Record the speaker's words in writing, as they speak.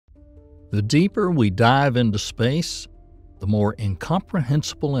The deeper we dive into space, the more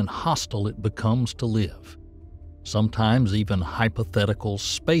incomprehensible and hostile it becomes to live. Sometimes even hypothetical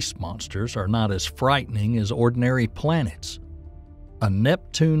space monsters are not as frightening as ordinary planets. A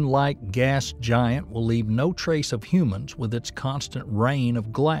Neptune-like gas giant will leave no trace of humans with its constant rain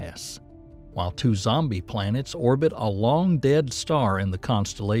of glass, while two zombie planets orbit a long-dead star in the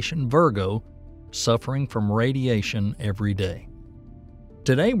constellation Virgo, suffering from radiation every day.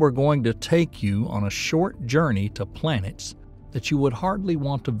 Today we're going to take you on a short journey to planets that you would hardly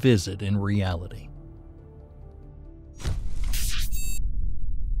want to visit in reality.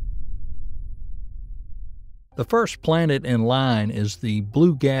 The first planet in line is the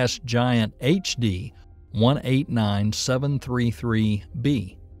blue gas giant HD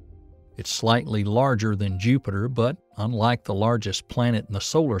 189733b. It's slightly larger than Jupiter, but unlike the largest planet in the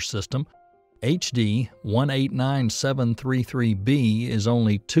solar system, HD 189733b is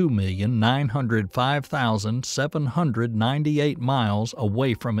only 2,905,798 miles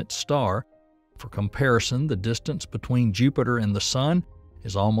away from its star. For comparison, the distance between Jupiter and the Sun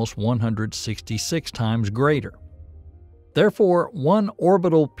is almost 166 times greater. Therefore, one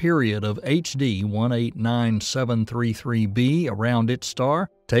orbital period of HD 189733b around its star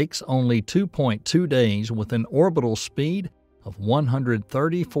takes only 2.2 days with an orbital speed of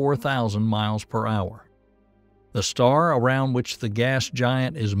 134,000 miles per hour. The star around which the gas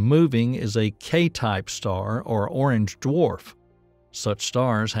giant is moving is a K-type star or orange dwarf. Such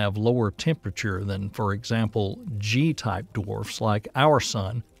stars have lower temperature than, for example, G-type dwarfs like our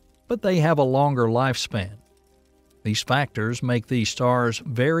Sun, but they have a longer lifespan. These factors make these stars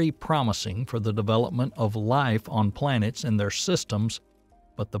very promising for the development of life on planets in their systems,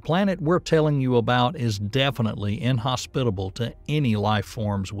 but the planet we're telling you about is definitely inhospitable to any life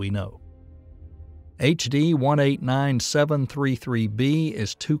forms we know. HD 189733b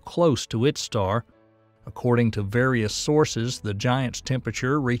is too close to its star. According to various sources, the giant's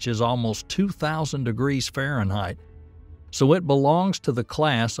temperature reaches almost 2,000 degrees Fahrenheit, so it belongs to the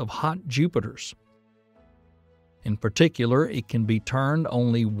class of hot Jupiters. In particular, it can be turned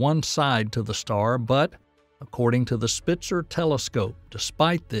only one side to the star, but according to the Spitzer telescope,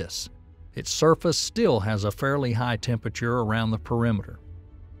 despite this, its surface still has a fairly high temperature around the perimeter.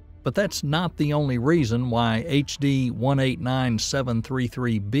 But that's not the only reason why HD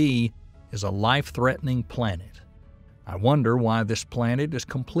 189733b is a life-threatening planet. I wonder why this planet is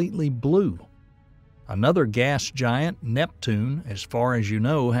completely blue. Another gas giant, Neptune, as far as you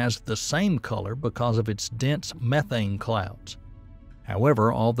know, has the same color because of its dense methane clouds.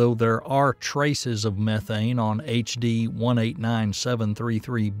 However, although there are traces of methane on HD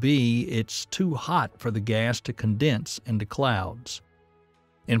 189733b, it's too hot for the gas to condense into clouds.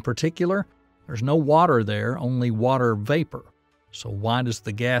 In particular, there's no water there, only water vapor. So why does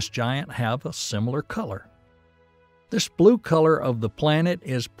the gas giant have a similar color? This blue color of the planet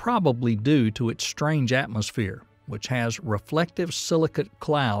is probably due to its strange atmosphere, which has reflective silicate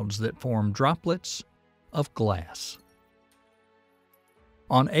clouds that form droplets of glass.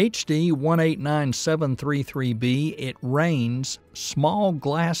 On HD 189733b, it rains small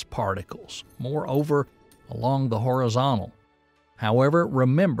glass particles, moreover along the horizontal. However,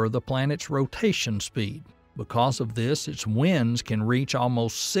 remember the planet's rotation speed. Because of this, its winds can reach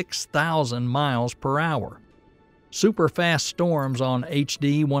almost 6,000 miles per hour. Superfast storms on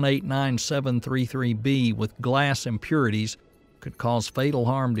HD 189733b with glass impurities could cause fatal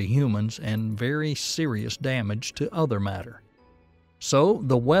harm to humans and very serious damage to other matter. So,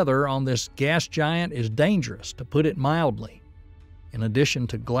 the weather on this gas giant is dangerous, to put it mildly. In addition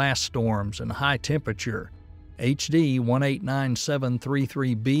to glass storms and high temperature, HD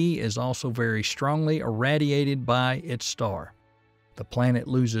 189733b is also very strongly irradiated by its star. The planet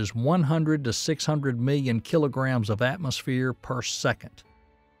loses 100 to 600 million kilograms of atmosphere per second.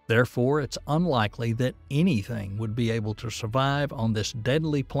 Therefore, it's unlikely that anything would be able to survive on this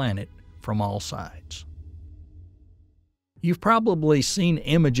deadly planet from all sides. You've probably seen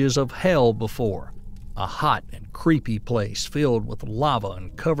images of hell before, a hot and creepy place filled with lava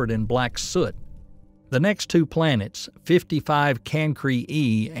and covered in black soot. The next two planets, 55 Cancri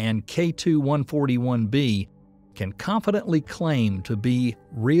E and K2-141b, can confidently claim to be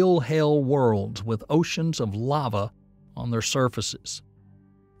real hell worlds with oceans of lava on their surfaces.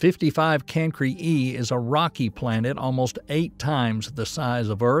 55 Cancri E is a rocky planet almost 8 times the size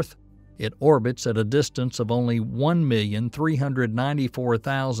of Earth. It orbits at a distance of only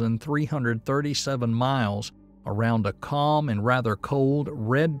 1,394,337 miles around a calm and rather cold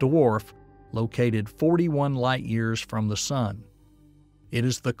red dwarf located 41 light-years from the Sun. It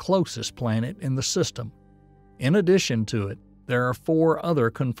is the closest planet in the system. In addition to it, there are 4 other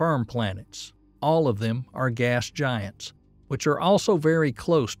confirmed planets. All of them are gas giants, which are also very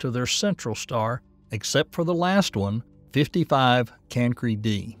close to their central star, except for the last one, 55 Cancri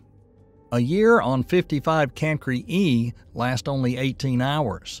D. A year on 55 Cancri E lasts only 18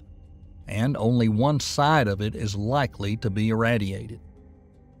 hours, and only one side of it is likely to be irradiated.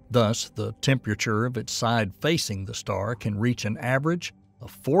 Thus, the temperature of its side facing the star can reach an average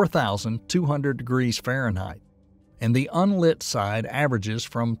of 4,200 degrees Fahrenheit, and the unlit side averages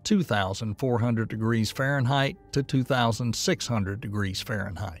from 2,400 degrees Fahrenheit to 2,600 degrees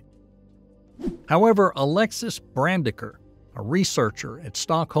Fahrenheit. However, Alexis Brandiker, a researcher at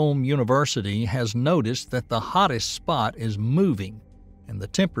Stockholm University, has noticed that the hottest spot is moving and the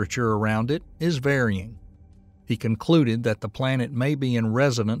temperature around it is varying. He concluded that the planet may be in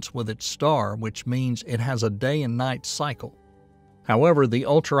resonance with its star, which means it has a day and night cycle. However, the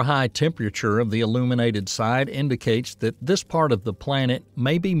ultra-high temperature of the illuminated side indicates that this part of the planet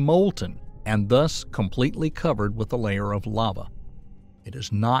may be molten and thus completely covered with a layer of lava. It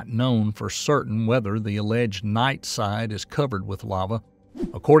is not known for certain whether the alleged night side is covered with lava.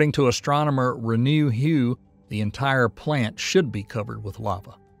 According to astronomer Renew Hugh, the entire plant should be covered with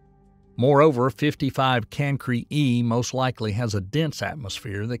lava. Moreover, 55 Cancri E most likely has a dense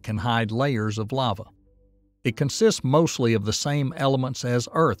atmosphere that can hide layers of lava. It consists mostly of the same elements as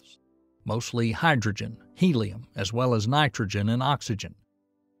Earth's, mostly hydrogen, helium, as well as nitrogen and oxygen.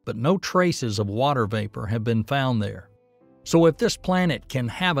 But no traces of water vapor have been found there. So if this planet can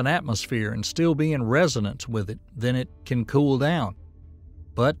have an atmosphere and still be in resonance with it, then it can cool down.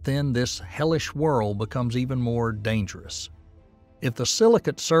 But then this hellish world becomes even more dangerous. If the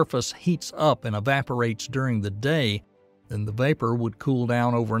silicate surface heats up and evaporates during the day, then the vapor would cool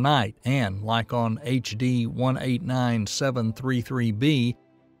down overnight and, like on HD 189733b,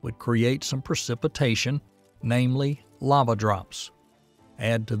 would create some precipitation, namely lava drops.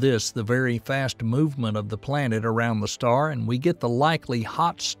 Add to this the very fast movement of the planet around the star, and we get the likely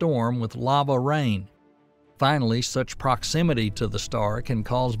hot storm with lava rain. Finally, such proximity to the star can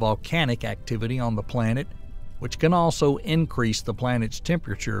cause volcanic activity on the planet, which can also increase the planet's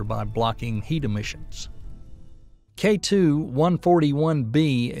temperature by blocking heat emissions.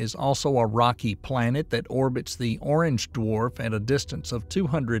 K2-141b is also a rocky planet that orbits the orange dwarf at a distance of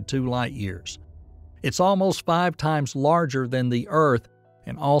 202 light-years. It's almost 5 times larger than the Earth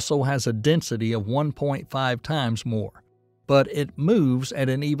and also has a density of 1.5 times more. But it moves at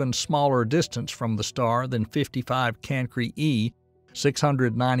an even smaller distance from the star than 55 Cancri E,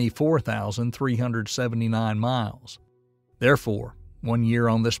 694,379 miles. Therefore, 1 year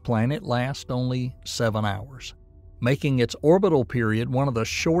on this planet lasts only 7 hours, making its orbital period one of the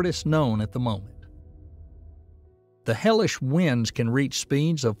shortest known at the moment. The hellish winds can reach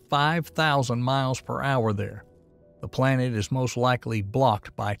speeds of 5,000 miles per hour there. The planet is most likely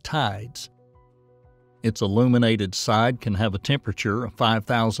blocked by tides. Its illuminated side can have a temperature of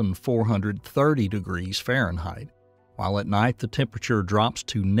 5,430 degrees Fahrenheit, while at night the temperature drops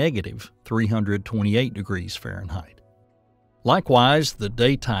to negative 328 degrees Fahrenheit. Likewise, the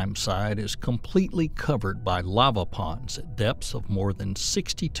daytime side is completely covered by lava ponds at depths of more than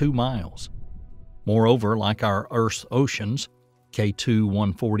 62 miles. Moreover, like our Earth's oceans,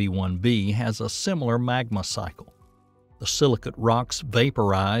 K2-141b has a similar magma cycle. The silicate rocks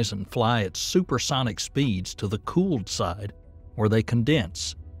vaporize and fly at supersonic speeds to the cooled side, where they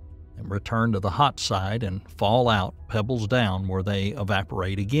condense, and return to the hot side and fall out pebbles down, where they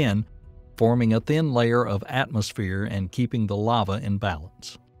evaporate again, forming a thin layer of atmosphere and keeping the lava in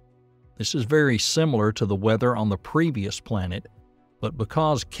balance. This is very similar to the weather on the previous planet, but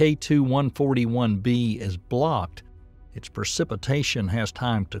because K2-141b is blocked, its precipitation has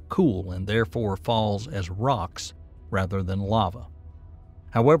time to cool and therefore falls as rocks rather than lava.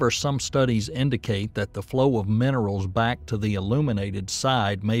 However, some studies indicate that the flow of minerals back to the illuminated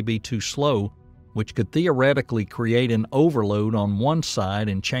side may be too slow, which could theoretically create an overload on one side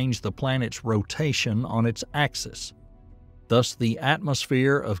and change the planet's rotation on its axis. Thus, the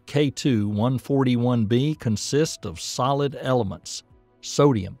atmosphere of K2-141b consists of solid elements: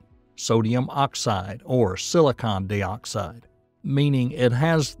 sodium, sodium oxide, or silicon dioxide, meaning it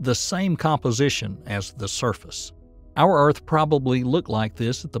has the same composition as the surface. Our Earth probably looked like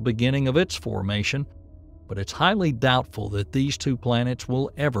this at the beginning of its formation, but it's highly doubtful that these two planets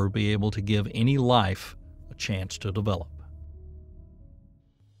will ever be able to give any life a chance to develop.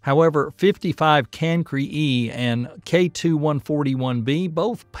 However, 55 Cancri E and K2-141b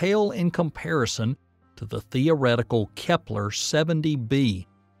both pale in comparison to the theoretical Kepler 70b,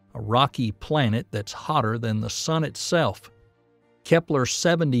 a rocky planet that's hotter than the Sun itself. Kepler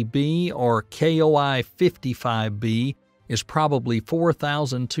 70b, or KOI 55b, is probably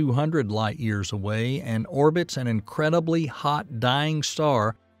 4,200 light-years away and orbits an incredibly hot dying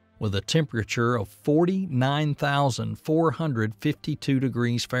star with a temperature of 49,452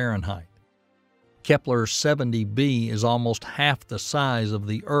 degrees Fahrenheit. Kepler 70b is almost half the size of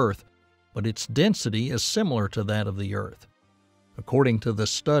the Earth, but its density is similar to that of the Earth. According to the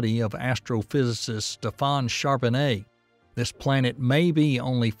study of astrophysicist Stéphane Charbonnet, this planet may be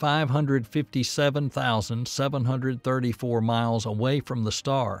only 557,734 miles away from the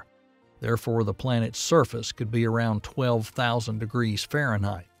star. Therefore, the planet's surface could be around 12,000 degrees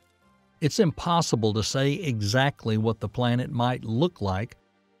Fahrenheit. It's impossible to say exactly what the planet might look like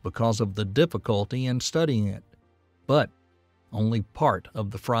because of the difficulty in studying it, but only part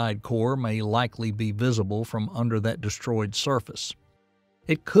of the fried core may likely be visible from under that destroyed surface.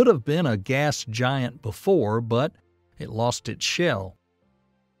 It could have been a gas giant before, but it lost its shell.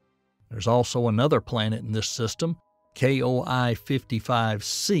 There's also another planet in this system, KOI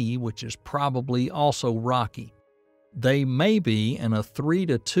 55c, which is probably also rocky. They may be in a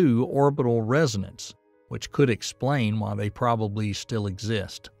 3-to-2 orbital resonance, which could explain why they probably still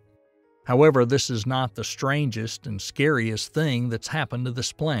exist. However, this is not the strangest and scariest thing that's happened to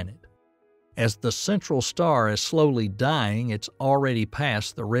this planet. As the central star is slowly dying, it's already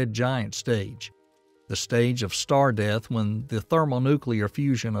past the red giant stage, the stage of star death when the thermonuclear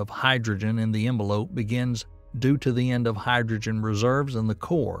fusion of hydrogen in the envelope begins due to the end of hydrogen reserves in the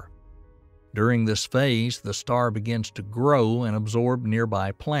core. During this phase, the star begins to grow and absorb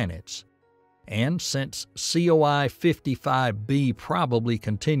nearby planets. And since COI 55b probably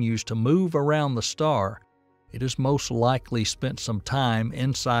continues to move around the star, it has most likely spent some time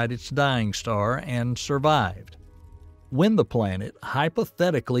inside its dying star and survived. When the planet,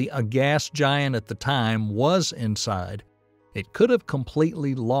 hypothetically a gas giant at the time, was inside, it could have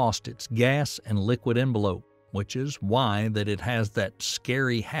completely lost its gas and liquid envelope, which is why that it has that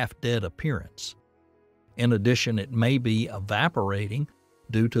scary half-dead appearance. In addition, it may be evaporating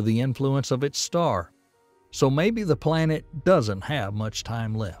due to the influence of its star, so maybe the planet doesn't have much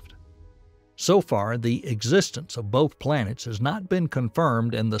time left. So far, the existence of both planets has not been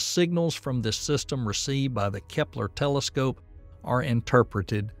confirmed, and the signals from this system received by the Kepler telescope are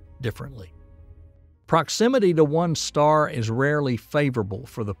interpreted differently. Proximity to one star is rarely favorable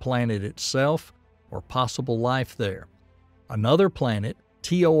for the planet itself or possible life there. Another planet,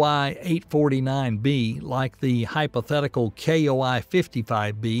 TOI 849b, like the hypothetical KOI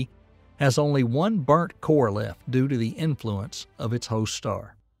 55b, has only one burnt core left due to the influence of its host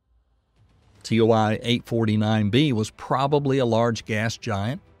star. TOI 849b was probably a large gas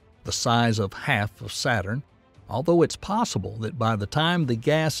giant, the size of half of Saturn, although it's possible that by the time the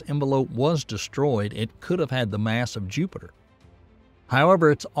gas envelope was destroyed, it could have had the mass of Jupiter. However,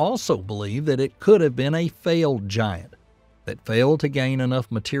 it's also believed that it could have been a failed giant that failed to gain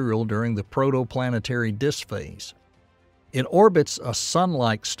enough material during the protoplanetary disk phase. It orbits a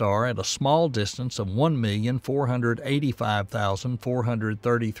Sun-like star at a small distance of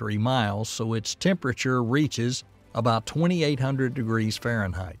 1,485,433 miles, so its temperature reaches about 2,800 degrees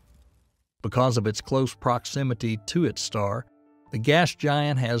Fahrenheit. Because of its close proximity to its star, the gas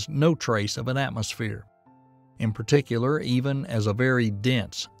giant has no trace of an atmosphere. In particular, even as a very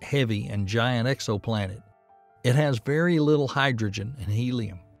dense, heavy, and giant exoplanet, it has very little hydrogen and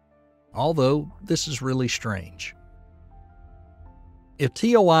helium. Although, this is really strange. If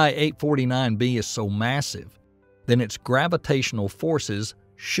TOI 849b is so massive, then its gravitational forces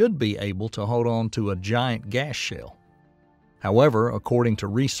should be able to hold on to a giant gas shell. However, according to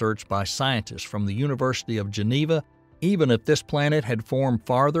research by scientists from the University of Geneva, even if this planet had formed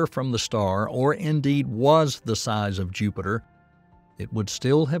farther from the star or indeed was the size of Jupiter, it would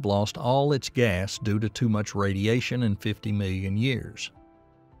still have lost all its gas due to too much radiation in 50 million years.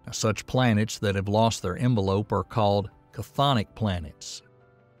 Now, such planets that have lost their envelope are called chthonic planets,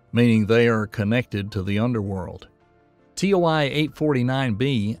 meaning they are connected to the underworld. TOI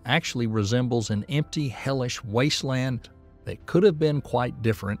 849b actually resembles an empty, hellish wasteland that could have been quite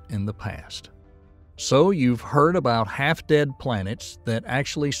different in the past. So you've heard about half-dead planets that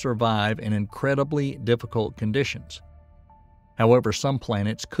actually survive in incredibly difficult conditions. However, some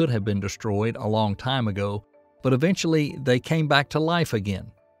planets could have been destroyed a long time ago, but eventually they came back to life again.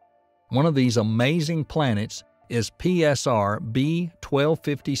 One of these amazing planets is PSR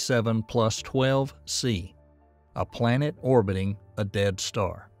B1257 plus 12c, a planet orbiting a dead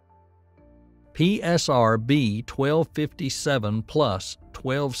star. PSR B1257 plus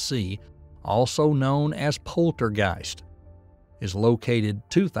 12c, also known as Poltergeist, is located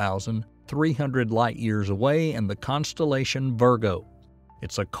 2,300 light-years away in the constellation Virgo.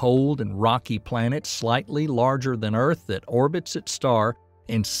 It's a cold and rocky planet slightly larger than Earth that orbits its star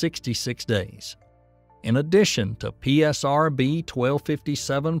in 66 days. In addition to PSR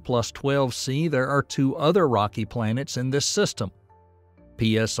B1257 plus 12c, there are two other rocky planets in this system.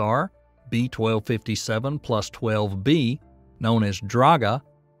 PSR B1257 plus 12b, known as Draga,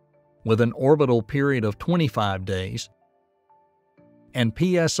 with an orbital period of 25 days, and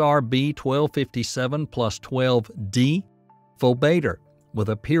PSR B1257 plus 12d, Phobeater, with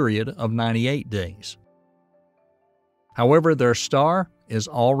a period of 98 days. However, their star is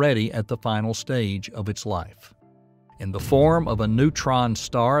already at the final stage of its life. In the form of a neutron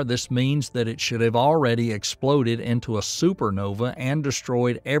star, this means that it should have already exploded into a supernova and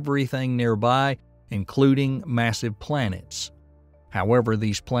destroyed everything nearby, including massive planets. However,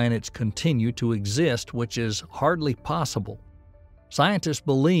 these planets continue to exist, which is hardly possible. Scientists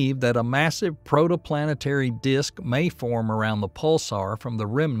believe that a massive protoplanetary disk may form around the pulsar from the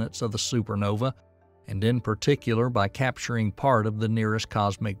remnants of the supernova, and in particular by capturing part of the nearest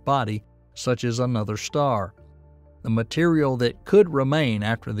cosmic body, such as another star. The material that could remain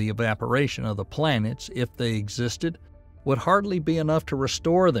after the evaporation of the planets, if they existed, would hardly be enough to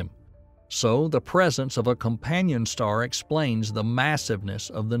restore them. So, the presence of a companion star explains the massiveness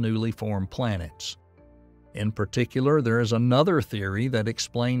of the newly formed planets. In particular, there is another theory that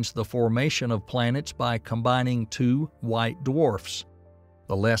explains the formation of planets by combining two white dwarfs.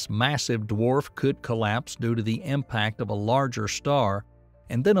 The less massive dwarf could collapse due to the impact of a larger star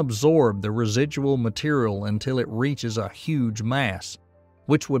and then absorb the residual material until it reaches a huge mass,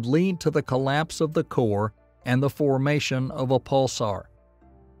 which would lead to the collapse of the core and the formation of a pulsar.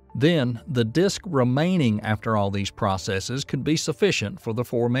 Then, the disk remaining after all these processes could be sufficient for the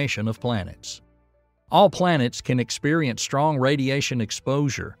formation of planets. All planets can experience strong radiation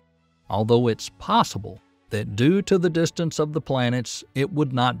exposure, although it's possible that due to the distance of the planets, it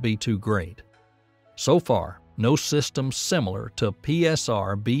would not be too great. So far, no systems similar to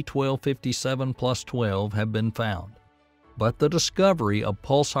PSR B1257 plus 12 have been found, but the discovery of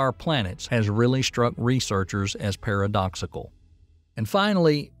pulsar planets has really struck researchers as paradoxical. And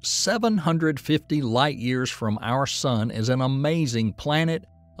finally, 750 light-years from our Sun is an amazing planet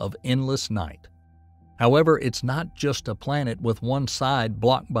of endless night. However, it's not just a planet with one side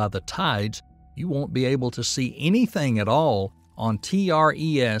blocked by the tides. You won't be able to see anything at all on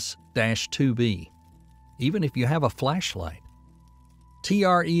TRES-2b, even if you have a flashlight.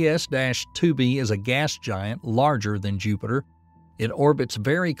 TRES-2b is a gas giant larger than Jupiter. It orbits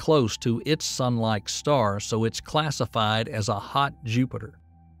very close to its sun-like star, so it's classified as a hot Jupiter.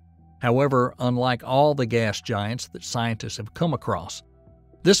 However, unlike all the gas giants that scientists have come across,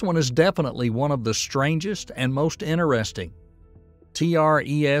 this one is definitely one of the strangest and most interesting.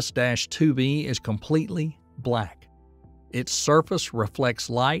 TRES-2b is completely black. Its surface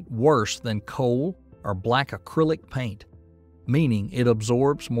reflects light worse than coal or black acrylic paint, meaning it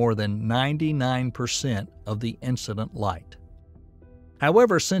absorbs more than 99% of the incident light.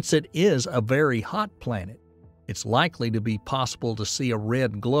 However, since it is a very hot planet, it's likely to be possible to see a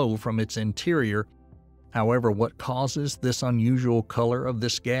red glow from its interior. However, what causes this unusual color of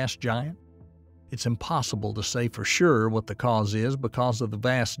this gas giant? It's impossible to say for sure what the cause is because of the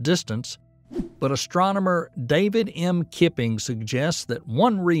vast distance, but astronomer David M. Kipping suggests that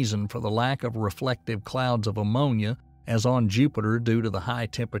one reason for the lack of reflective clouds of ammonia, as on Jupiter due to the high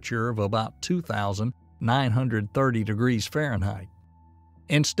temperature of about 2,930 degrees Fahrenheit.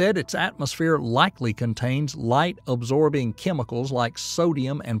 Instead, its atmosphere likely contains light-absorbing chemicals like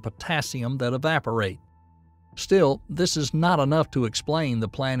sodium and potassium that evaporate. Still, this is not enough to explain the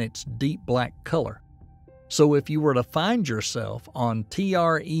planet's deep black color. So if you were to find yourself on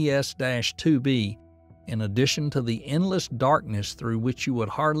TRES-2b, in addition to the endless darkness through which you would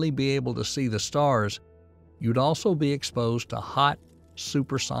hardly be able to see the stars, you'd also be exposed to hot,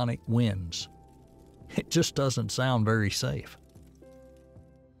 supersonic winds. It just doesn't sound very safe.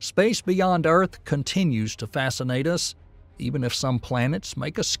 Space beyond Earth continues to fascinate us, even if some planets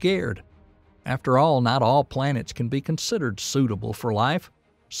make us scared. After all, not all planets can be considered suitable for life.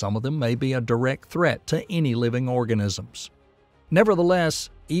 Some of them may be a direct threat to any living organisms.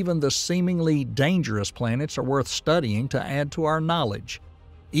 Nevertheless, even the seemingly dangerous planets are worth studying to add to our knowledge,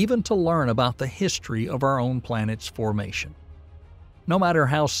 even to learn about the history of our own planet's formation. No matter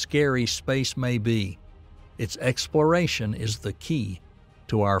how scary space may be, its exploration is the key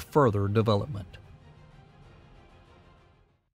to our further development.